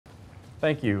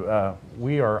Thank you.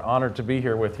 We are honored to be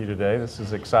here with you today. This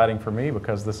is exciting for me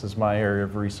because this is my area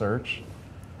of research.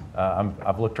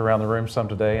 I've looked around the room some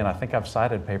today, and I think I've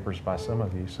cited papers by some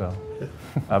of you,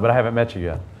 but I haven't met you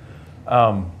yet.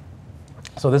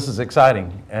 So this is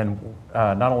exciting, and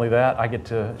not only that, I get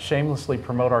to shamelessly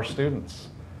promote our students.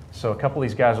 So a couple of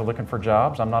these guys are looking for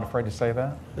jobs. I'm not afraid to say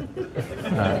that.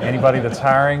 Anybody that's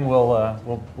hiring,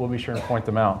 we'll be sure to point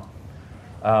them out.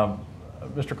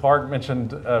 Mr. Clark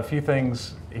mentioned a few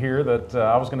things here that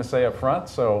I was going to say up front,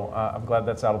 so I'm glad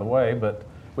that's out of the way. But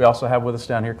we also have with us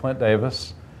down here Clint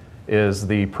Davis, is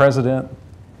the president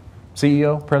and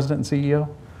CEO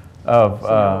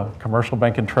of Commercial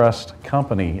Bank and Trust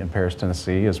Company in Paris,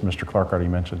 Tennessee, as Mr. Clark already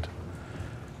mentioned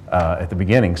at the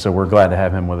beginning. So we're glad to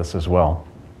have him with us as well.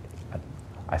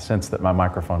 I sense that my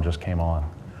microphone just came on.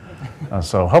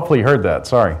 So hopefully you heard that,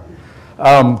 sorry.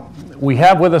 We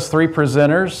have with us three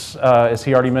presenters. As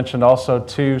he already mentioned, also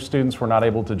two students were not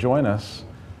able to join us.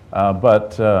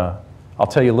 But I'll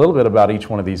tell you a little bit about each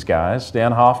one of these guys.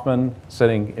 Dan Hoffman,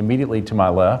 sitting immediately to my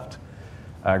left,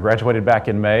 graduated back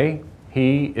in May.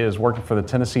 He is working for the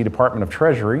Tennessee Department of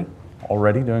Treasury,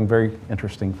 already doing very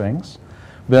interesting things.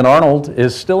 Ben Arnold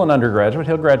is still an undergraduate.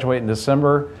 He'll graduate in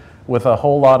December with a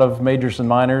whole lot of majors and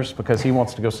minors because he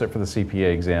wants to go sit for the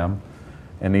CPA exam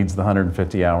and needs the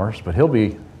 150 hours, but he'll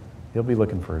be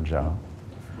looking for a job.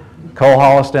 Cole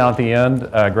Hollis down at the end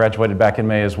graduated back in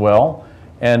May as well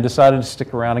and decided to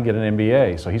stick around and get an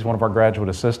MBA. So he's one of our graduate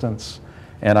assistants,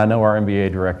 and I know our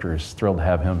MBA director is thrilled to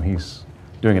have him. He's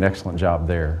doing an excellent job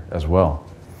there as well.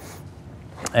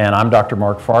 And I'm Dr.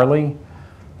 Mark Farley.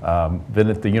 Been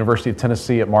at the University of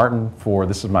Tennessee at Martin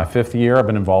this is my 5th year. I've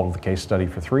been involved with the case study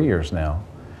for 3 years now.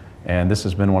 And this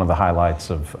has been one of the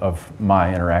highlights of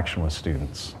my interaction with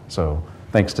students. So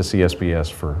thanks to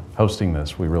CSBS for hosting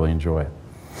this. We really enjoy it.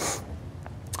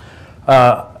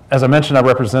 As I mentioned, I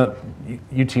represent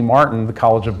UT Martin, the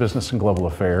College of Business and Global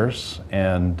Affairs.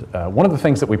 And one of the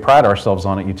things that we pride ourselves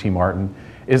on at UT Martin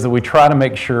is that we try to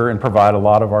make sure and provide a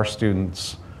lot of our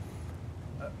students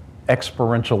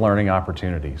experiential learning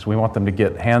opportunities. We want them to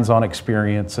get hands-on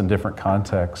experience in different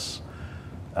contexts,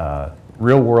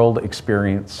 real-world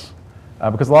experience,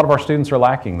 because a lot of our students are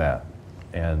lacking that.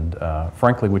 And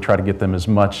frankly, we try to get them as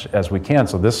much as we can.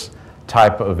 So this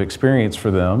type of experience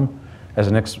for them as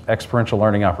an experiential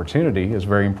learning opportunity is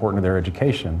very important to their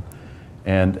education,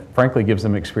 and frankly gives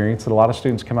them experience that a lot of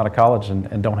students come out of college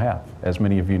and don't have, as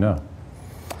many of you know.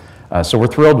 So we're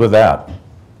thrilled with that.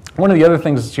 One of the other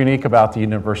things that's unique about the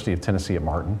University of Tennessee at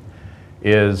Martin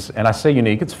is, and I say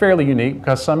unique, it's fairly unique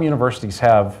because some universities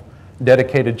have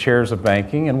dedicated chairs of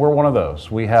banking, and we're one of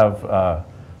those. We have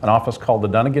an office called the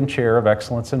Dunnigan Chair of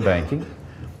Excellence in Banking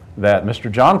that Mr.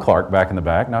 John Clark, back in the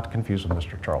back, not to confuse with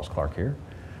Mr. Charles Clark here,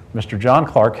 Mr. John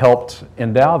Clark helped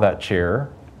endow that chair,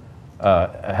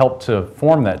 helped to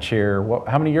form that chair.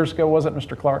 How many years ago was it,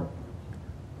 Mr. Clark?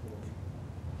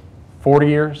 40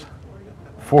 years?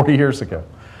 40 years ago.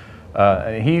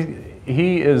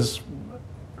 He is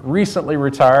recently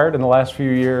retired in the last few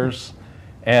years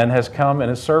and has come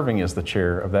and is serving as the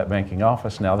chair of that banking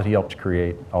office now that he helped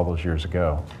create all those years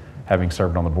ago, having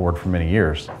served on the board for many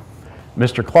years.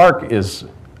 Mr. Clark is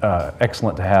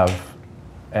excellent to have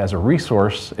as a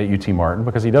resource at UT Martin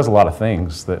because he does a lot of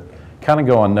things that kind of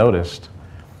go unnoticed.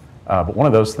 But one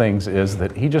of those things is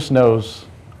that he just knows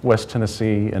West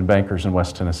Tennessee and bankers in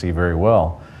West Tennessee very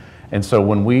well. And so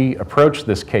when we approach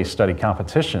this case study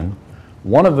competition,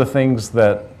 one of the things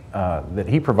that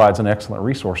he provides an excellent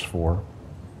resource for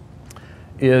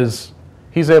is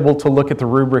he's able to look at the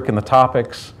rubric and the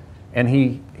topics, and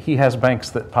he has banks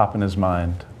that pop in his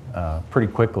mind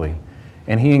pretty quickly.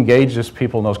 And he engages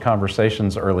people in those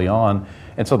conversations early on.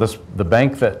 And so the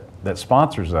bank that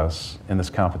sponsors us in this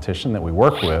competition that we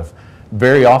work with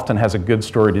very often has a good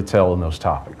story to tell in those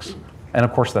topics. And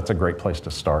of course, that's a great place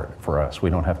to start for us. We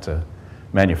don't have to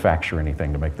manufacture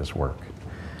anything to make this work.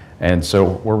 And so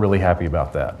we're really happy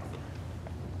about that.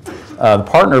 The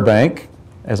partner bank,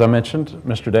 as I mentioned,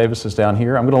 Mr. Davis is down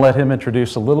here. I'm going to let him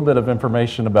introduce a little bit of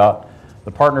information about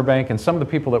the partner bank and some of the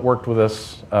people that worked with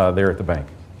us there at the bank.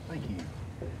 Thank you.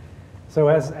 So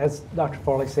as Dr.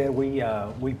 Farley said, we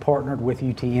partnered with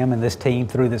UTM and this team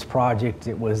through this project.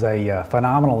 It was a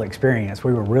phenomenal experience.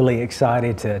 We were really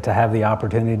excited to have the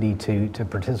opportunity to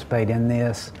participate in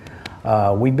this.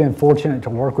 We've been fortunate to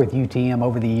work with UTM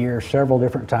over the years several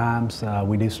different times.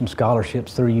 We do some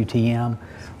scholarships through UTM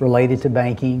related to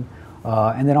banking.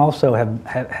 And then also have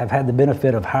had the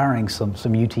benefit of hiring some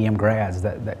UTM grads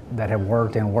that have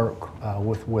worked and work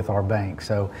with our bank.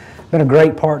 So it's been a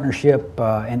great partnership,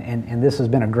 and this has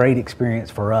been a great experience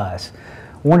for us.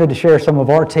 wanted to share some of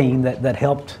our team that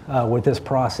helped with this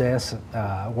process,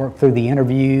 worked through the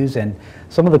interviews and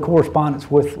some of the correspondence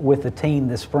with the team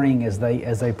this spring as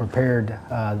they prepared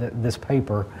this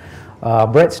paper.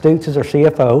 Brett Stutz is our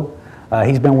CFO.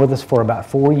 He's been with us for about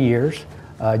 4 years.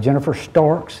 Jennifer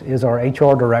Starks is our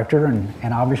HR director,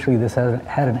 and obviously this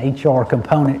had an HR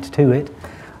component to it.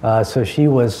 So she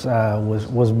was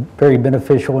very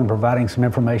beneficial in providing some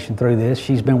information through this.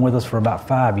 She's been with us for about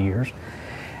 5 years.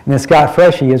 And then Scott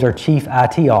Freshy is our Chief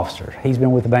IT Officer. He's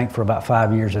been with the bank for about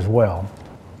 5 years as well.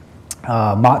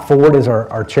 Mott Ford is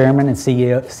our Chairman and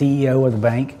CEO of the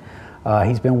bank.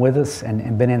 He's been with us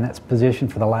and been in that position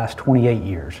for the last 28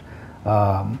 years.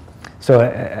 So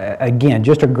again,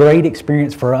 just a great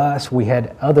experience for us. We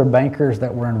had other bankers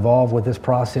that were involved with this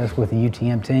process with the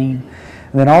UTM team.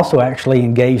 And then also actually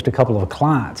engaged a couple of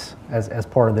clients as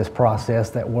part of this process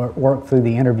that worked through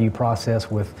the interview process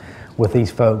with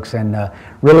these folks, and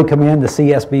really commend the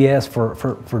CSBS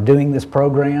for doing this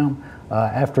program.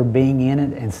 After being in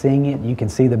it and seeing it, you can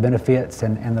see the benefits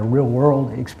and the real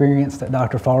world experience that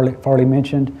Dr. Farley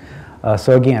mentioned.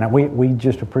 So again, we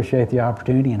just appreciate the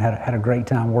opportunity and had a great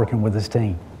time working with this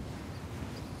team.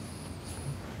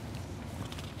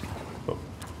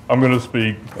 I'm going to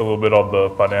speak a little bit on the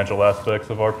financial aspects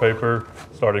of our paper,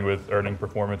 starting with earning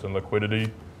performance and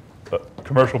liquidity.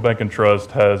 Commercial Bank and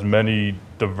Trust has many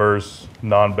diverse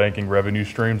non-banking revenue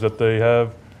streams that they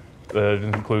have. It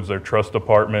includes their trust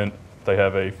department. They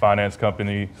have a finance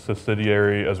company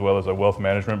subsidiary as well as a wealth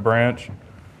management branch.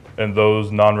 And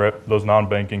those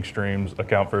non-banking streams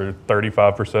account for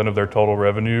 35% of their total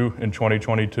revenue in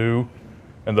 2022.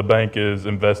 And the bank is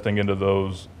investing into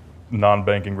those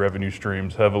non-banking revenue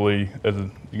streams heavily. As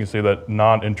you can see, that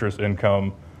non-interest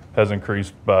income has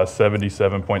increased by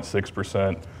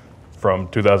 77.6% from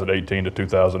 2018 to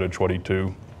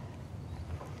 2022.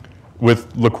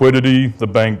 With liquidity, the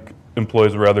bank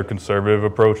employs a rather conservative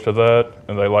approach to that,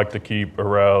 and they like to keep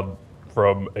around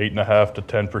from 8.5% to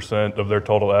 10% of their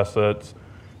total assets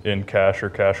in cash or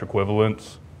cash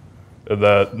equivalents.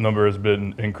 That number has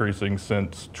been increasing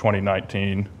since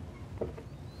 2019.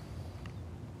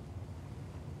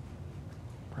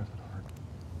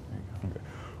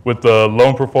 With the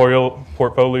loan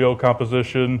portfolio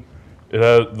composition,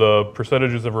 the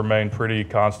percentages have remained pretty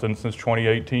constant since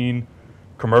 2018.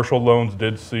 Commercial loans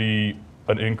did see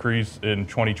an increase in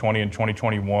 2020 and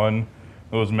 2021.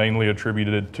 It was mainly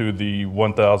attributed to the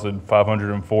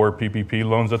 1,504 PPP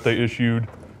loans that they issued,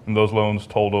 and those loans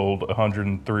totaled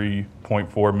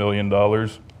 $103.4 million.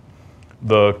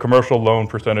 The commercial loan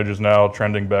percentage is now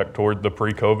trending back toward the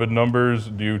pre-COVID numbers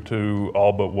due to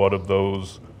all but one of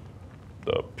those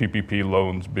PPP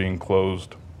loans being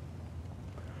closed.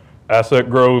 Asset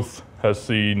growth has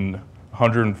seen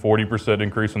 140%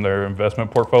 increase in their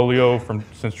investment portfolio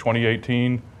since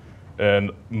 2018,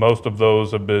 and most of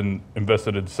those have been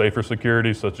invested in safer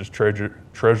securities such as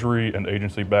treasury and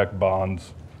agency-backed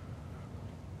bonds.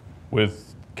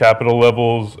 With capital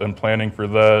levels and planning for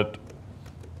that,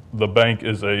 the bank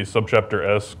is a Subchapter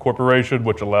S corporation,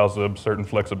 which allows them certain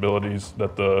flexibilities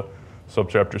that the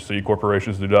Subchapter C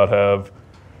corporations do not have.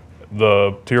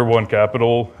 The Tier 1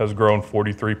 capital has grown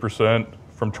 43%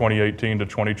 from 2018 to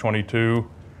 2022,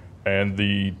 and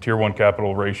the Tier 1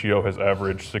 capital ratio has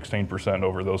averaged 16%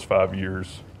 over those 5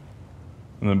 years.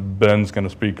 And then Ben's going to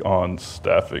speak on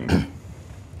staffing.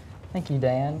 Thank you,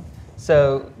 Dan.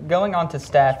 So going on to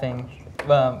staffing,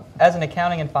 as an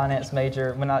accounting and finance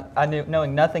major, when I knew,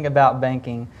 knowing nothing about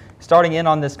banking, starting in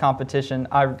on this competition,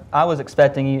 I was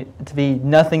expecting it to be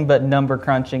nothing but number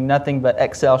crunching, nothing but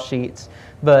Excel sheets.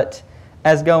 But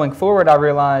as going forward, I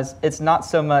realized it's not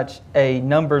so much a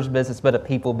numbers business, but a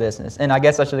people business. And I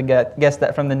guess I should have guessed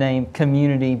that from the name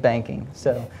community banking.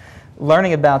 So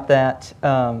learning about that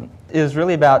is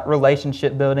really about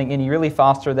relationship building, and you really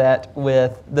foster that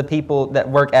with the people that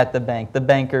work at the bank, the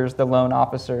bankers, the loan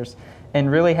officers, and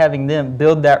really having them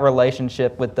build that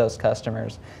relationship with those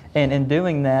customers. And in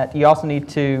doing that, you also need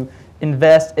to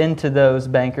invest into those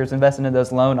bankers, invest into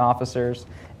those loan officers.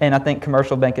 And I think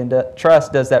Commercial Bank and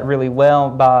Trust does that really well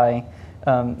by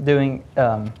doing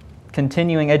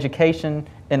continuing education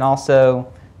and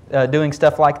also doing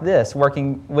stuff like this,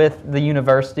 working with the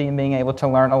university and being able to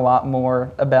learn a lot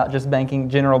more about just banking,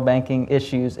 general banking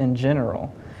issues in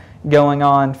general. Going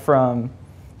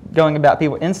about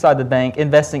people inside the bank,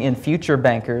 investing in future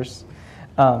bankers.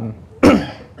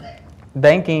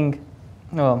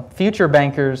 Future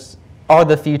bankers are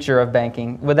the future of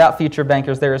banking. Without future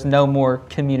bankers, there is no more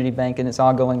community bank, and it's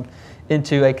all going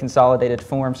into a consolidated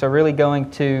form. So really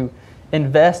going to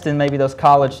invest in maybe those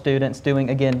college students doing,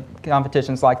 again,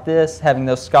 competitions like this, having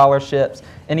those scholarships,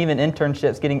 and even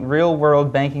internships, getting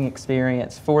real-world banking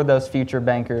experience for those future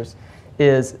bankers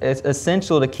is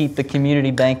essential to keep the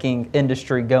community banking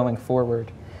industry going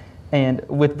forward. And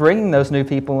with bringing those new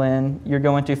people in, you're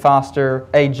going to foster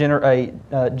a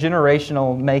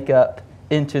generational makeup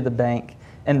into the bank.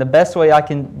 And the best way I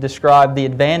can describe the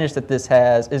advantage that this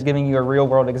has is giving you a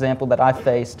real-world example that I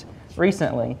faced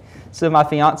recently. So my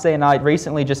fiance and I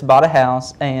recently just bought a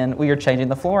house, and we are changing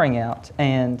the flooring out.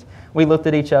 And we looked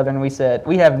at each other and we said,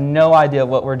 we have no idea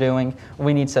what we're doing.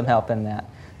 We need some help in that.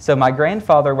 So my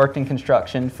grandfather worked in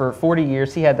construction for 40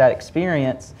 years. He had that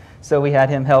experience. So we had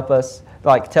him help us,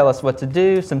 like tell us what to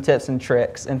do, some tips and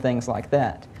tricks and things like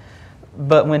that.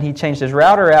 But when he changed his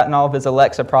router out and all of his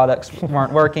Alexa products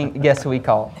weren't working, guess who he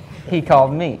called? He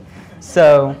called me.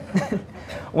 So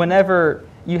whenever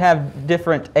you have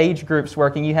different age groups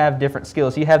working, you have different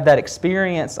skills. You have that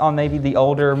experience on maybe the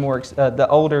older, the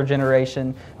older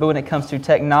generation, but when it comes to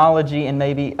technology and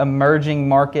maybe emerging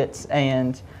markets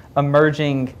and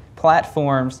emerging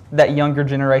platforms, that younger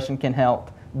generation can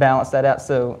help balance that out.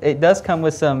 So it does come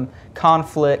with some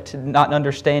conflict, not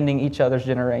understanding each other's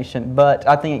generation, but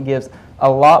I think it gives a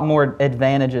lot more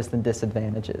advantages than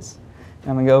disadvantages.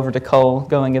 I'm going to go over to Cole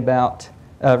going about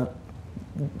with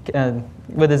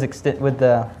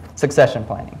the succession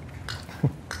planning.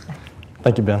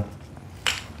 Thank you, Ben.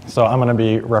 So I'm going to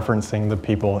be referencing the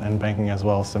people in banking as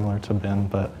well, similar to Ben,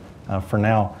 but for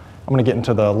now, I'm going to get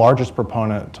into the largest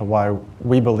proponent to why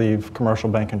we believe commercial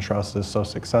bank and trust is so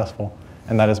successful,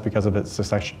 and that is because of its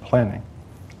succession planning.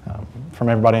 From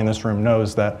everybody in this room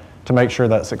knows that to make sure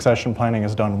that succession planning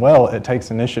is done well, it takes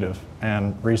initiative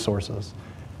and resources.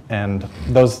 And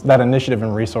that initiative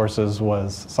and resources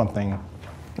was something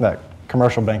that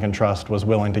Commercial Bank and Trust was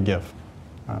willing to give.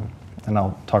 And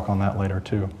I'll talk on that later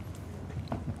too.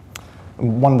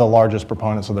 One of the largest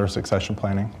proponents of their succession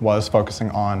planning was focusing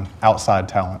on outside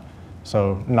talent.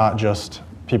 So not just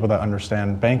people that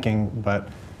understand banking, but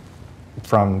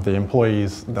from the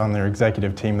employees on their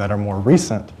executive team that are more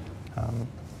recent.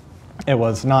 It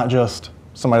was not just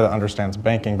somebody that understands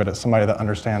banking, but it's somebody that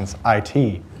understands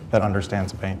IT, that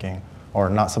understands banking, or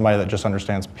not somebody that just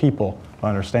understands people, but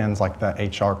understands like that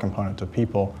HR component to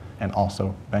people and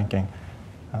also banking.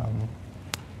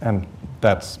 And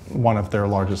that's one of their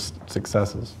largest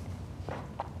successes.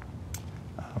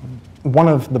 One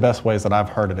of the best ways that I've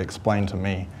heard it explained to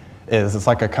me is it's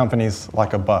like a company's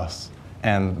like a bus,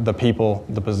 and the people,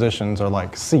 the positions are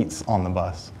like seats on the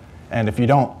bus. And if you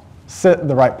don't sit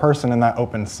the right person in that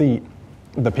open seat,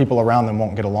 the people around them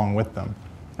won't get along with them.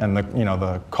 And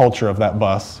the culture of that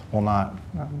bus will not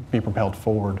be propelled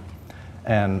forward.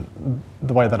 And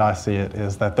the way that I see it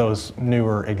is that those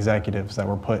newer executives that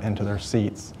were put into their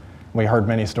seats, we heard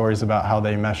many stories about how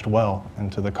they meshed well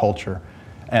into the culture.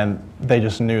 And they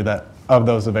just knew that of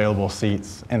those available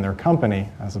seats in their company,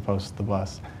 as opposed to the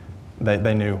bus,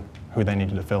 they knew who they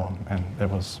needed to fill them, and it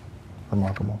was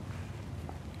remarkable.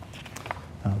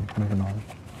 Moving on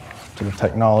to the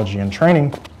technology and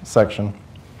training section.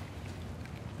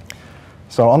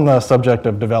 So on the subject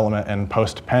of development and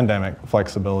post-pandemic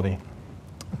flexibility,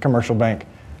 Commercial Bank,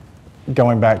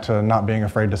 going back to not being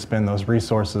afraid to spend those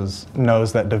resources,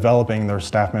 knows that developing their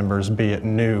staff members, be it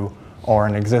new or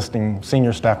an existing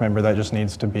senior staff member that just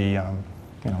needs to be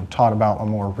taught about a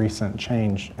more recent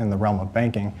change in the realm of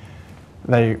banking,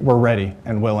 they were ready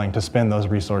and willing to spend those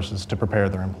resources to prepare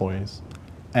their employees.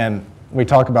 And we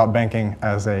talk about banking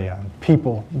as a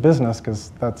people business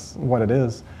because that's what it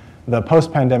is. The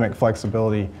post-pandemic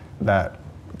flexibility that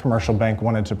Commercial Bank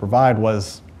wanted to provide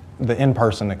was the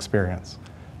in-person experience.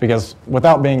 Because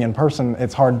without being in person,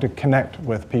 it's hard to connect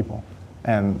with people.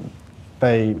 And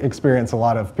they experience a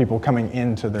lot of people coming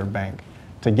into their bank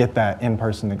to get that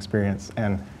in-person experience.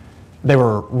 And they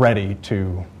were ready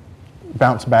to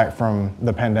bounce back from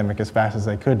the pandemic as fast as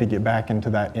they could to get back into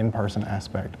that in-person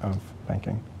aspect of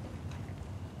banking.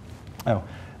 Oh,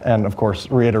 and of course,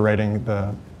 reiterating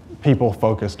the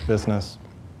people-focused business.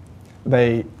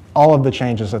 All of the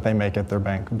changes that they make at their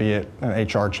bank, be it an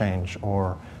HR change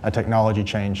or a technology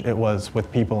change, it was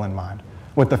with people in mind.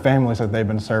 With the families that they've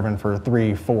been serving for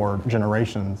 3-4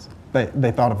 generations,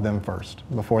 they thought of them first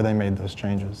before they made those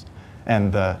changes.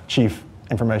 And the Chief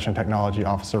Information Technology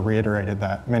Officer reiterated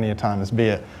that many a times, be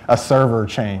it a server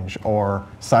change or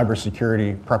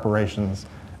cybersecurity preparations,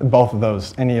 both of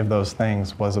those, any of those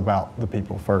things was about the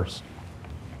people first.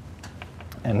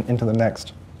 And into the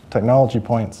next technology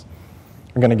points,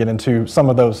 we're going to get into some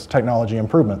of those technology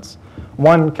improvements.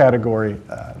 One category,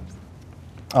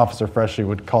 Officer Freshy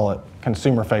would call it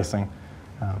consumer-facing.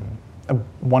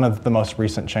 one of the most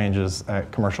recent changes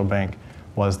at Commercial Bank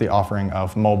was the offering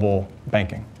of mobile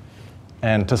banking.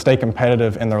 And to stay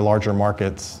competitive in their larger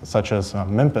markets, such as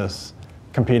Memphis,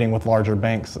 competing with larger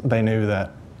banks, they knew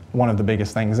that one of the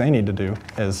biggest things they need to do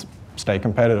is stay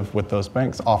competitive with those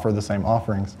banks, offer the same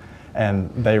offerings. And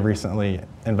they recently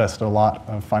invested a lot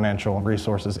of financial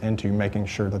resources into making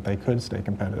sure that they could stay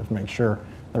competitive, make sure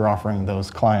they're offering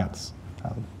those clients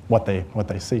what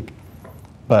they seek.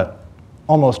 But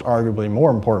almost arguably more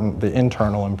important, the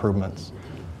internal improvements.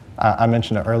 I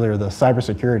mentioned it earlier, the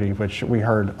cybersecurity, which we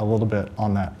heard a little bit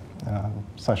on that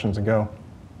sessions ago.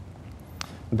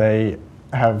 They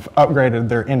have upgraded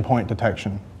their endpoint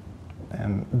detection,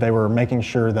 and they were making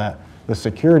sure that the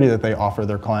security that they offer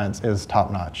their clients is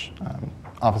top-notch.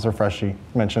 Officer Freshy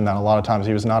mentioned that a lot of times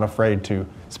he was not afraid to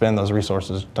spend those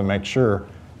resources to make sure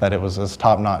that it was as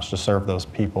top-notch to serve those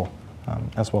people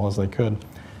as well as they could.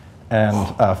 And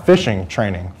phishing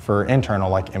training for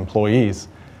internal, like employees.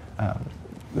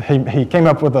 He came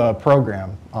up with a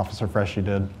program, Officer Freshy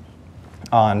did,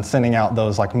 on sending out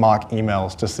those like mock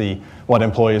emails to see what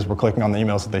employees were clicking on the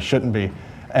emails that they shouldn't be,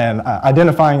 and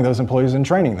identifying those employees and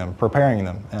training them, preparing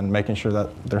them, and making sure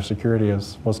that their security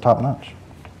was top-notch.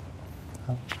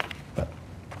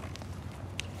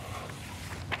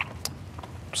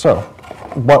 So,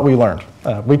 what we learned.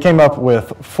 We came up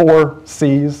with 4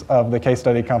 C's of the case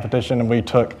study competition, and we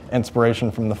took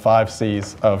inspiration from the 5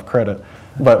 C's of credit.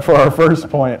 But for our first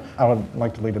point, I would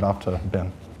like to lead it off to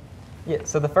Ben. Yeah,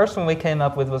 so the first one we came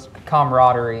up with was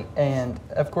camaraderie, and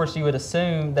of course you would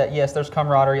assume that yes, there's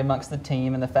camaraderie amongst the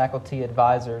team and the faculty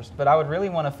advisors, but I would really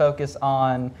want to focus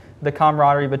on the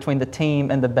camaraderie between the team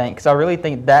and the bank, because I really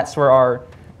think that's where our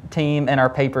team and our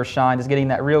paper shine, is getting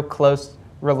that real close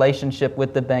relationship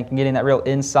with the bank and getting that real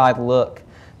inside look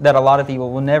that a lot of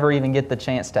people will never even get the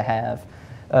chance to have.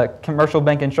 Commercial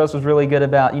Bank and Trust was really good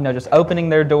about, just opening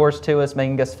their doors to us,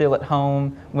 making us feel at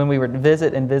home when we would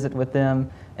visit with them,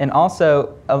 and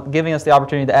also giving us the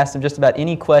opportunity to ask them just about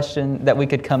any question that we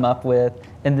could come up with,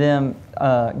 and them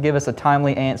give us a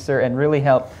timely answer and really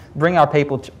help bring our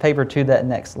paper to that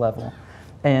next level.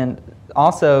 And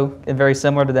also, and very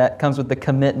similar to that, comes with the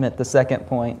commitment, the second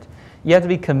point. You have to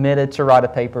be committed to write a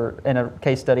paper in a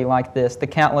case study like this. The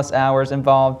countless hours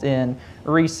involved in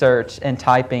research and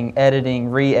typing, editing,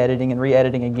 re-editing, and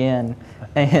re-editing again,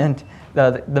 and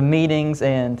the meetings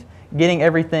and getting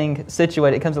everything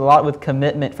situated. It comes a lot with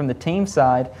commitment from the team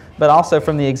side, but also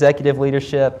from the executive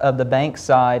leadership of the bank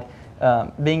side,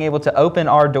 being able to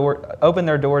open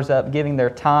their doors up, giving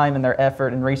their time and their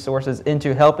effort and resources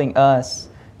into helping us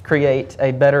create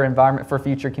a better environment for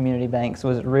future community banks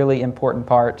was a really important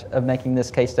part of making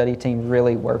this case study team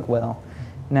really work well.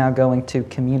 Now going to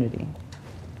community.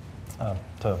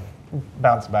 To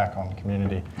bounce back on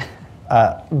community,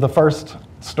 the first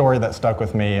story that stuck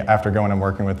with me after going and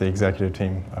working with the executive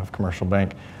team of Commercial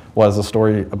Bank was a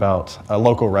story about a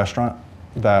local restaurant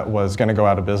that was going to go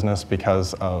out of business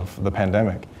because of the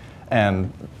pandemic.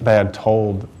 And they had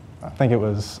told, I think it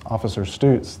was Officer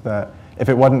Stutz, that if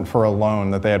it wasn't for a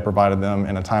loan that they had provided them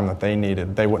in a time that they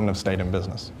needed, they wouldn't have stayed in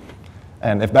business.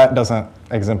 And if that doesn't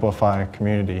exemplify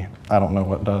community, I don't know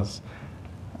what does.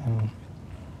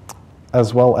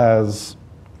 As well as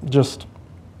just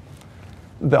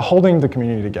holding the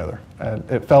community together.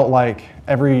 It felt like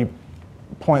every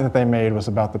point that they made was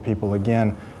about the people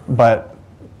again, but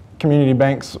community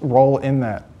banks' role in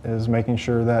that is making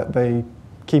sure that they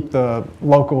keep the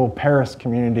local Paris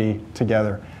community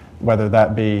together, whether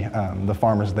that be the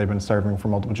farmers they've been serving for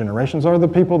multiple generations or the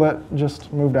people that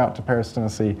just moved out to Paris,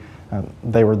 Tennessee.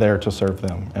 They were there to serve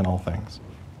them in all things.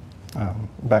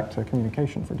 Back to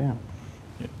communication for Dan.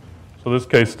 So this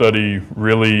case study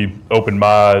really opened my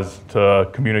eyes to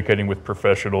communicating with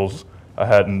professionals. I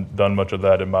hadn't done much of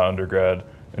that in my undergrad,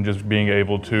 and just being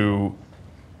able to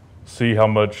see how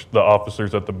much the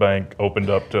officers at the bank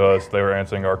opened up to us. They were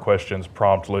answering our questions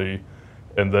promptly,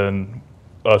 and then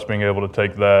us being able to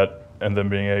take that and then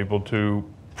being able to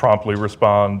promptly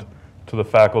respond to the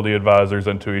faculty advisors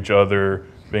and to each other,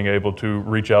 being able to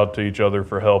reach out to each other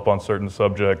for help on certain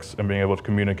subjects and being able to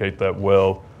communicate that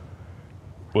well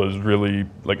was really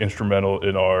instrumental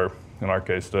in our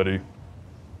case study.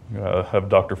 Have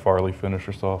Dr. Farley finish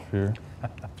us off here.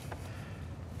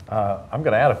 I'm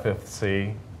going to add a 5th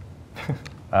C,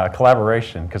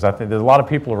 collaboration, because I think there's a lot of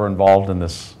people who are involved in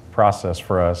this process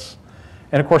for us.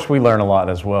 And of course, we learn a lot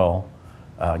as well.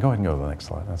 Go ahead and go to the next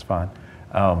slide, that's fine.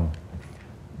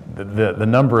 The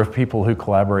number of people who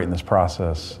collaborate in this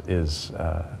process is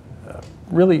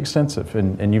really extensive,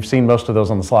 and you've seen most of those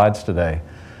on the slides today.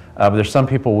 But there's some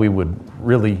people we would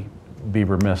really be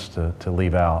remiss to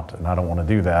leave out, and I don't want to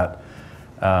do that.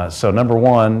 So number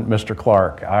one, Mr.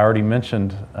 Clark. I already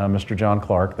mentioned Mr. John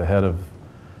Clark, the head of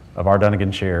our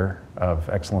Dunnigan Chair of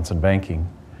Excellence in Banking.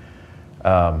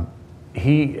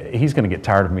 He's going to get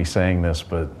tired of me saying this,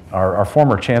 but our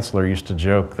former chancellor used to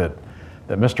joke that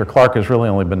Mr. Clark has really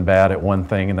only been bad at one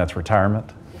thing, and that's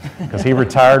retirement. Because he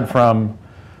retired from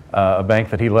a bank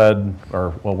that he led,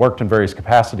 worked in various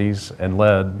capacities and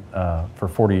led for a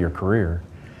 40-year career,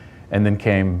 and then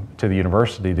came to the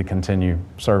university to continue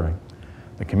serving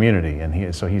the community. And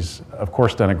he's, of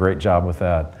course, done a great job with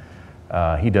that.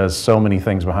 He does so many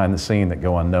things behind the scene that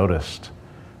go unnoticed,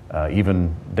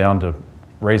 even down to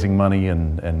raising money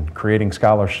and creating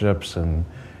scholarships and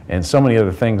so many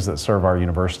other things that serve our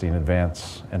university and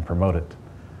advance and promote it.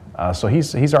 So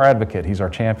he's our advocate, he's our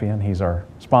champion, he's our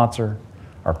sponsor,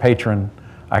 our patron.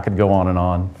 I could go on and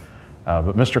on.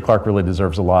 But Mr. Clark really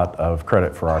deserves a lot of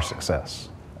credit for our success.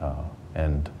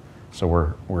 And so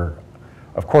we're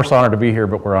of course honored to be here,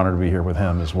 but we're honored to be here with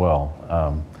him as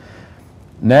well.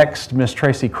 Next, Miss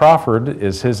Tracy Crawford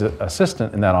is his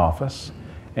assistant in that office,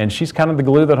 and she's kind of the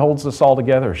glue that holds us all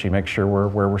together. She makes sure we're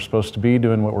where we're supposed to be,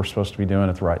 doing what we're supposed to be doing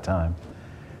at the right time.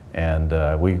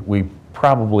 And we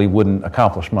probably wouldn't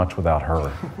accomplish much without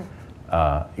her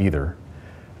either.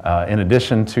 In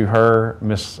addition to her,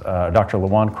 Dr.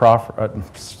 LaJuan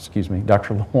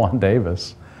Dr. LaJuan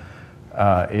Davis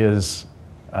is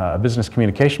a business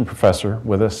communication professor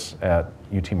with us at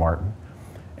UT Martin.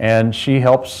 And she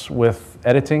helps with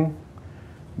editing,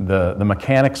 the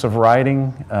mechanics of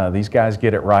writing. These guys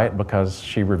get it right because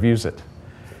she reviews it.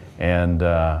 And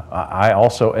I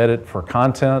also edit for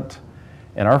content.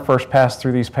 And our first pass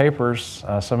through these papers,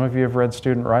 some of you have read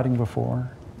student writing before.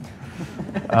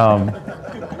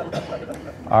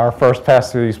 Our first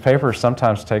pass through these papers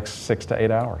sometimes takes 6 to 8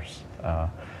 hours.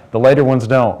 The later ones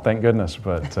don't, thank goodness,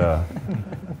 but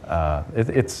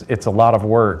it's a lot of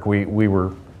work. We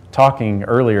were talking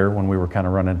earlier when we were kind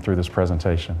of running through this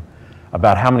presentation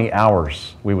about how many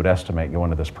hours we would estimate go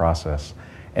into this process.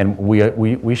 And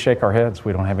we shake our heads,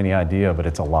 we don't have any idea, but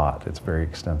it's a lot, it's very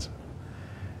extensive.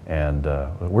 And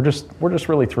we're just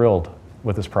really thrilled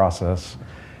with this process.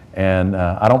 And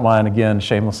I don't mind, again,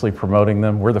 shamelessly promoting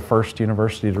them. We're the first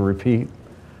university to repeat,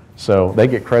 so they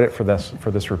get credit for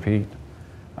this repeat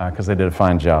because they did a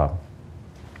fine job.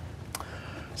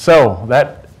 So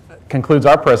that concludes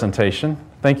our presentation.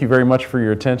 Thank you very much for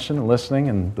your attention and listening,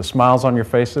 and the smiles on your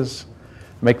faces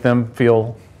make them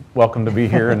feel welcome to be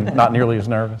here and not nearly as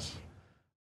nervous.